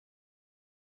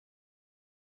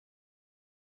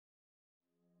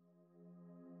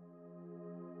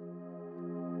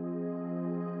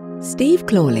Steve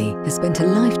Clawley has spent a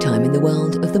lifetime in the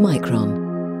world of the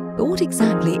micron. But what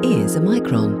exactly is a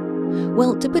micron?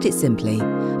 Well, to put it simply,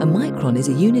 a micron is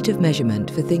a unit of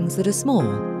measurement for things that are small,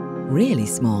 really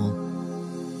small.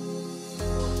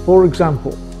 For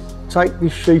example, take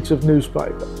this sheet of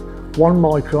newspaper. 1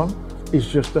 micron is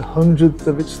just 1/100th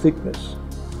of its thickness,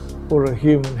 or a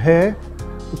human hair,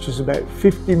 which is about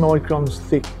 50 microns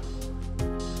thick.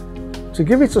 To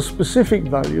give it a specific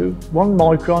value, 1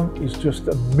 micron is just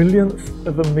 1/1,000,000th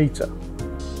of a metre.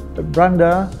 At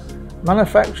Brandauer,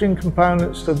 manufacturing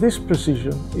components to this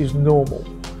precision is normal,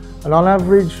 and on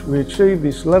average we achieve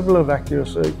this level of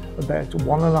accuracy about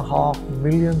 1.5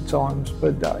 million times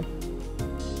per day.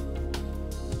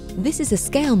 This is a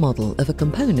scale model of a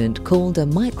component called a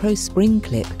micro spring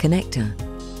clip connector.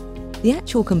 The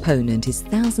actual component is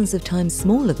thousands of times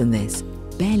smaller than this,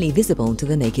 barely visible to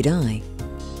the naked eye.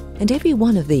 And every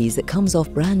one of these that comes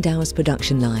off Brandauer's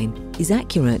production line is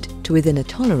accurate to within a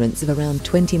tolerance of around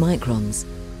 20 microns.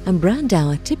 And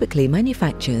Brandauer typically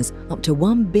manufactures up to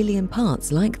 1 billion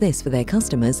parts like this for their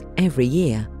customers every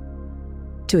year.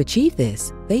 To achieve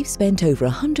this, they've spent over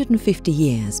 150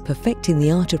 years perfecting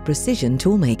the art of precision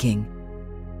toolmaking.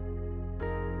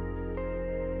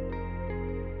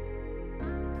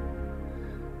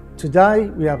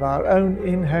 Today we have our own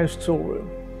in-house toolroom,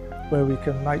 where we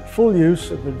can make full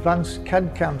use of advanced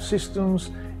CAD/CAM systems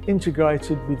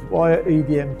integrated with wire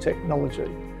EDM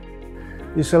technology.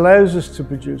 This allows us to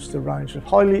produce the range of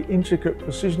highly intricate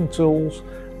precision tools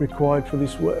required for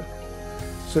this work,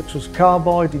 such as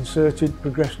carbide inserted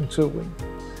progression tooling.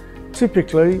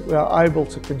 Typically, we are able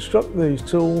to construct these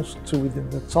tools to within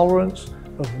the tolerance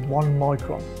of 1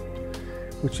 micron,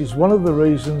 which is one of the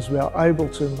reasons we are able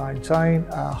to maintain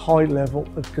our high level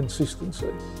of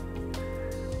consistency.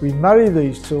 We marry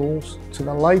these tools to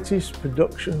the latest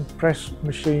production press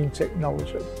machine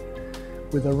technology,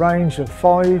 with a range of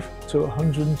 5 to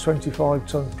 125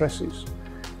 ton presses,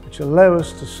 which allow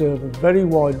us to serve a very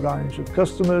wide range of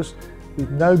customers with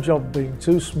no job being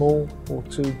too small or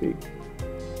too big.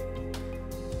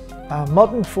 Our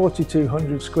modern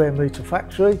 4,200 square metre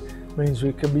factory means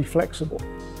we can be flexible.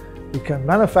 We can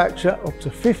manufacture up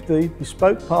to 50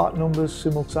 bespoke part numbers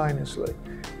simultaneously,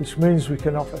 which means we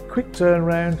can offer quick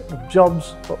turnaround of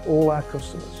jobs for all our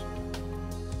customers.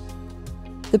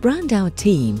 The Brandauer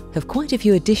team have quite a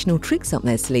few additional tricks up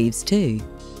their sleeves too.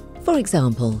 For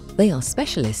example, they are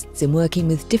specialists in working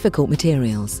with difficult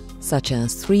materials, such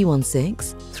as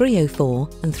 316, 304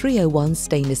 and 301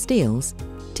 stainless steels,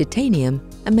 titanium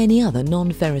and many other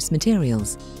non-ferrous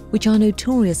materials, which are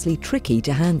notoriously tricky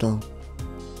to handle.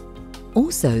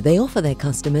 Also, they offer their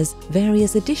customers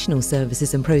various additional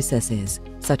services and processes,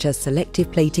 such as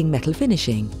selective plating metal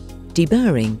finishing,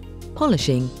 deburring,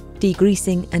 polishing,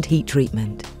 degreasing and heat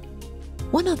treatment.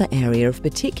 One other area of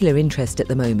particular interest at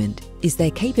the moment is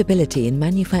their capability in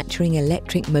manufacturing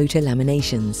electric motor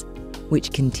laminations,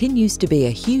 which continues to be a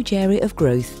huge area of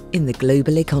growth in the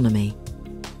global economy.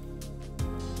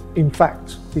 In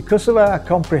fact, because of our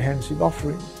comprehensive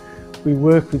offering, we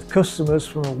work with customers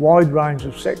from a wide range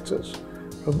of sectors,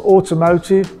 from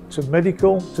automotive to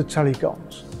medical to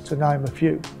telecoms, to name a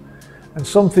few. And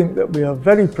something that we are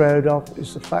very proud of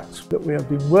is the fact that we have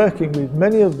been working with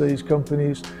many of these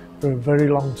companies for a very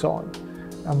long time,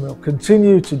 and will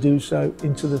continue to do so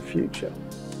into the future.